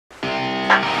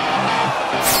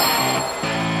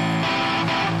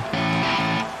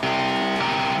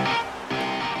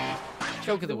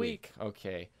Choke of the week.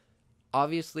 Okay.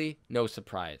 Obviously, no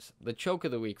surprise. The choke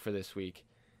of the week for this week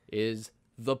is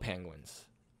the Penguins.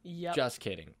 Yep. Just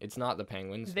kidding. It's not the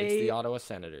Penguins. It's They the Ottawa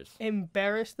Senators.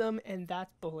 embarrass them, and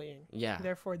that's bullying. Yeah.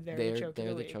 Therefore, they're the choke of the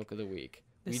week. They're the choke of the week.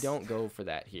 We don't go for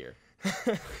that here.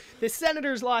 The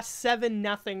Senators lost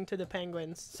 7-0 to the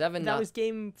Penguins. 7-0. That was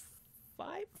game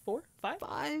 5, 4, 5?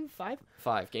 5.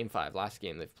 5. Game 5. Last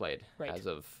game they've played. Right. As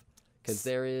of... Because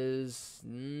there's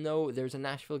a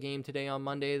Nashville game today on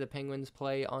Monday. The Penguins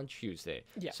play on Tuesday.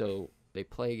 Yeah. So they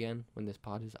play again when this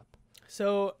pod is up.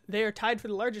 So they are tied for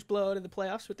the largest blowout of the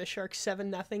playoffs with the Sharks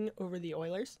 7-0 over the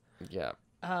Oilers. Yeah.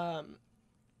 Yeah,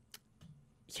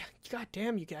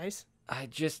 goddamn, you guys.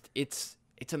 It's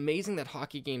amazing that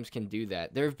hockey games can do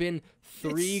that. There have been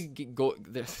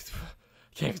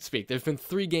can't speak. There's been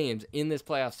 3 games in this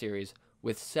playoff series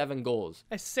with 7 goals.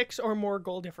 A 6 or more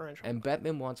goal differential. And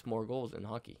Bettman wants more goals in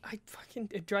hockey.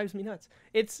 It drives me nuts.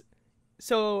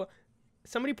 So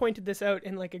somebody pointed this out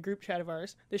in like a group chat of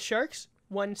ours. The Sharks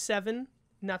won 7-0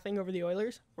 over the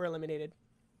Oilers, were eliminated.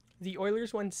 The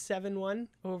Oilers won 7-1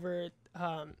 over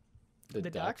the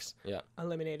Ducks,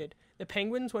 eliminated. The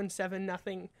Penguins won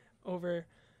 7-0 over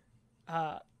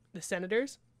the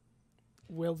Senators.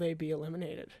 Will they be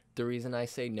eliminated? The reason I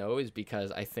say no is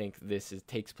because I think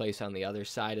takes place on the other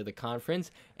side of the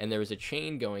conference, and there's a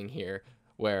chain going here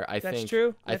where I think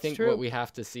what we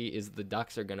have to see is the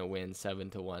Ducks are going to win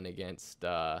 7-1 against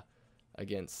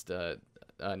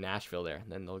Nashville there,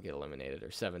 and then they'll get eliminated, or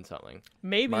 7-something.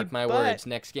 Maybe. Mark my words.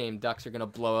 Next game, Ducks are going to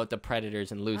blow out the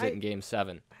Predators and lose it in Game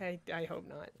 7. I hope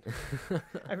not.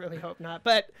 I really hope not.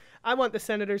 But I want the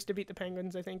Senators to beat the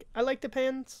Penguins. I think I like the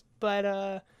Pens, but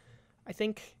I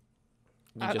think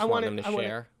I want them to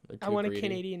share. I want a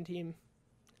Canadian team.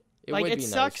 It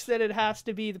sucks that it has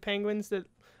to be the Penguins that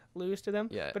lose to them.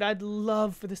 Yeah. But I'd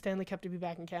love for the Stanley Cup to be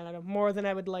back in Canada more than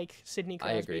I would like Sidney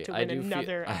Crosby to win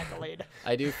another accolade.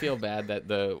 I do feel bad that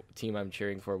the team I'm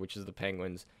cheering for, which is the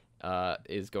Penguins,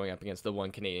 is going up against the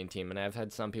one Canadian team. And I've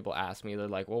had some people ask me, they're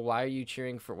like, well, why aren't you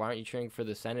cheering for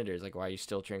the Senators? Like, why are you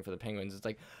still cheering for the Penguins? It's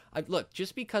like, look,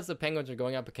 just because the Penguins are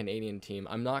going up a Canadian team,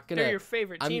 I'm not going to... They're your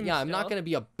favorite team. I'm not going to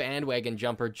be a bandwagon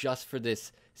jumper just for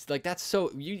this. Like, that's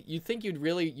so... You think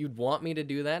you'd want me to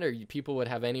do that? Or people would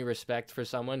have any respect for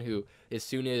someone who, as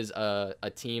soon as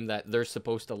a team that they're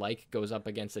supposed to like goes up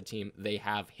against a team they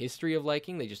have history of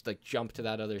liking, they just, like, jump to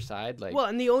that other side? Like, well,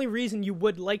 and the only reason you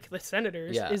would like the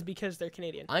Senators is because they're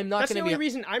Canadian. That's the only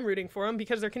reason I'm rooting for them,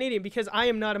 because they're Canadian, because I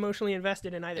am not emotionally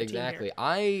invested in either team here. Exactly.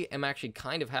 I am actually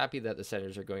kind of happy that the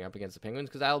Senators are going up against the Penguins,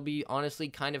 because I'll be honestly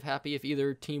kind of happy if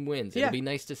either team wins. It'd be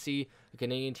nice to see a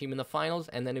Canadian team in the finals,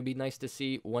 and then it'd be nice to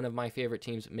see one of my favorite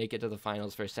teams make it to the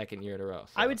finals for a second year in a row.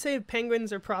 So. I would say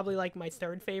Penguins are probably like my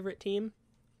third favorite team.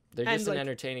 They're just an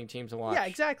entertaining team to watch. Yeah,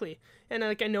 exactly. And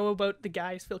like I know about the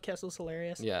guys. Phil Kessel's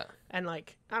hilarious. Yeah. And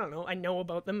like I don't know, I know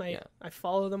about them. I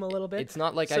follow them a little bit. It's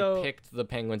not like I picked the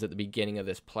Penguins at the beginning of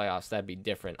this playoffs. That'd be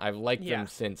different. I've liked them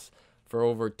for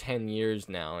over 10 years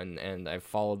now, and I've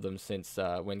followed them since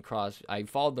I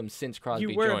followed them since Crosby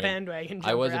joined. You were a bandwagon jumper.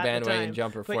 I was a bandwagon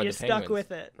jumper for the Penguins. But you stuck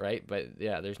with it. Right? But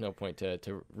yeah, there's no point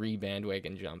to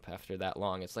re-bandwagon jump after that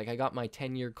long. It's like I got my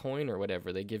 10-year coin or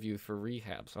whatever they give you for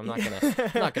rehab, so I'm not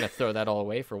gonna throw that all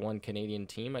away for one Canadian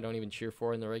team I don't even cheer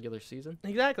for in the regular season.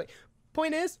 Exactly.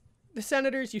 Point is, the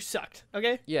Senators, you sucked,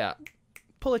 okay? Yeah.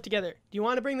 Pull it together. Do you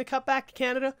want to bring the cup back to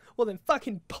Canada? Well, then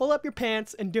fucking pull up your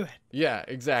pants and do it. Yeah,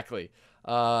 exactly.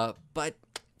 But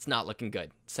it's not looking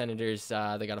good. Senators,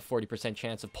 they got a 40%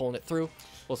 chance of pulling it through.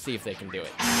 We'll see if they can do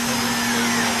it.